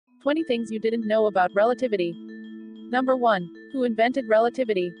20 things you didn't know about relativity. Number 1. Who invented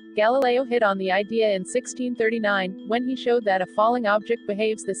relativity? Galileo hit on the idea in 1639, when he showed that a falling object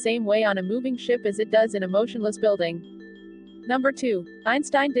behaves the same way on a moving ship as it does in a motionless building. Number 2.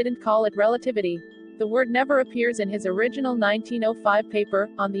 Einstein didn't call it relativity. The word never appears in his original 1905 paper,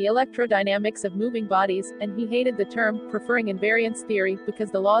 on the electrodynamics of moving bodies, and he hated the term, preferring invariance theory, because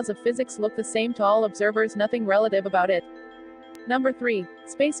the laws of physics look the same to all observers, nothing relative about it. Number 3.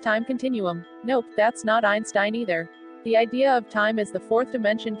 Space-time continuum. Nope, that's not Einstein either. The idea of time as the fourth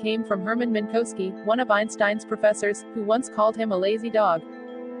dimension came from Hermann Minkowski, one of Einstein's professors, who once called him a lazy dog.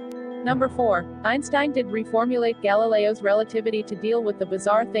 Number 4. Einstein did reformulate Galileo's relativity to deal with the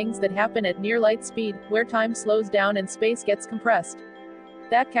bizarre things that happen at near light speed, where time slows down and space gets compressed.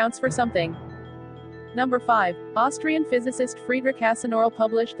 That counts for something. Number 5. Austrian physicist Friedrich Hasenoral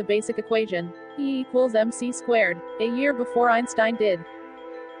published the basic equation, E equals mc squared, a year before Einstein did.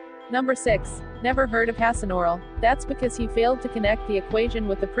 Number 6. Never heard of Hasenoral. That's because he failed to connect the equation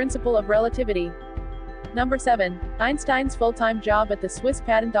with the principle of relativity. Number 7. Einstein's full-time job at the Swiss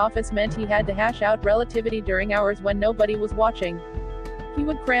Patent Office meant he had to hash out relativity during hours when nobody was watching. He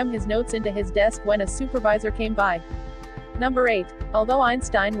would cram his notes into his desk when a supervisor came by. Number 8. Although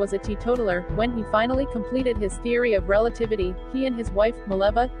Einstein was a teetotaler, when he finally completed his theory of relativity, he and his wife,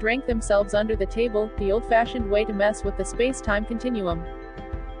 Mileva, drank themselves under the table, the old-fashioned way to mess with the space-time continuum.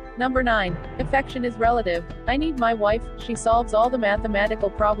 Number 9. Affection is relative. I need my wife, she solves all the mathematical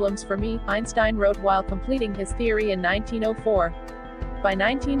problems for me, Einstein wrote while completing his theory in 1904. By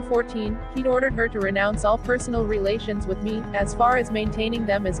 1914, he'd ordered her to renounce all personal relations with me, as far as maintaining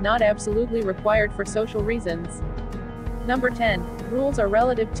them is not absolutely required for social reasons. Number 10. Rules are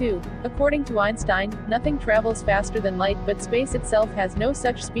relative too. According to Einstein, nothing travels faster than light, but space itself has no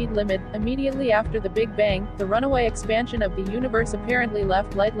such speed limit. Immediately after the Big Bang, the runaway expansion of the universe apparently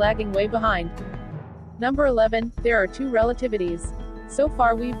left light lagging way behind. Number 11. There are two relativities. So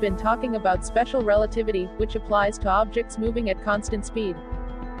far we've been talking about special relativity, which applies to objects moving at constant speed.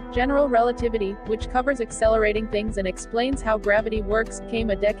 General relativity, which covers accelerating things and explains how gravity works, came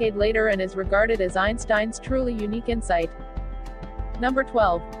a decade later and is regarded as Einstein's truly unique insight. Number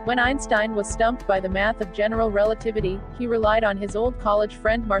 12. When Einstein was stumped by the math of general relativity, he relied on his old college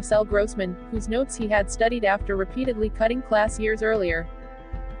friend Marcel Grossmann, whose notes he had studied after repeatedly cutting class years earlier.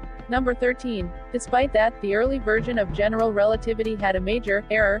 Number 13. Despite that, the early version of general relativity had a major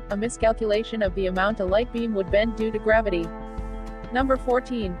error, a miscalculation of the amount a light beam would bend due to gravity. Number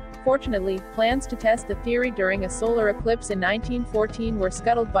 14. Fortunately, plans to test the theory during a solar eclipse in 1914 were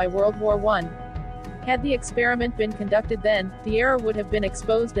scuttled by World War I. Had the experiment been conducted then, the error would have been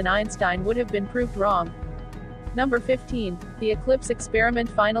exposed and Einstein would have been proved wrong. Number 15. The eclipse experiment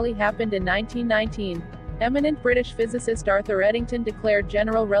finally happened in 1919. Eminent British physicist Arthur Eddington declared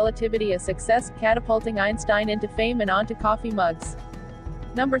general relativity a success, catapulting Einstein into fame and onto coffee mugs.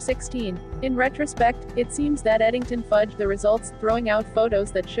 Number 16. In retrospect, it seems that Eddington fudged the results, throwing out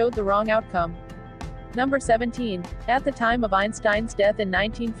photos that showed the wrong outcome. Number 17. At the time of Einstein's death in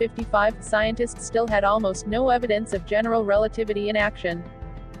 1955, scientists still had almost no evidence of general relativity in action.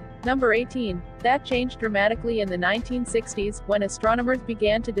 Number 18. That changed dramatically in the 1960s, when astronomers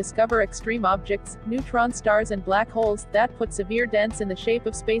began to discover extreme objects, neutron stars and black holes, that put severe dents in the shape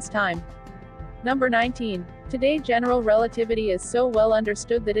of space-time. Number 19. Today general relativity is so well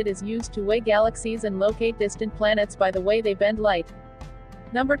understood that it is used to weigh galaxies and locate distant planets by the way they bend light.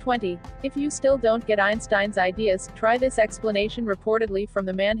 Number 20. If you still don't get Einstein's ideas, try this explanation reportedly from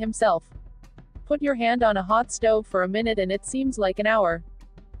the man himself. Put your hand on a hot stove for a minute and it seems like an hour.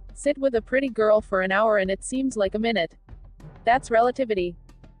 Sit with a pretty girl for an hour and it seems like a minute. That's relativity.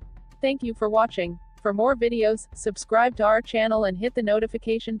 Thank you for watching. For more videos, subscribe to our channel and hit the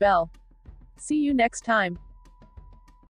notification bell. See you next time.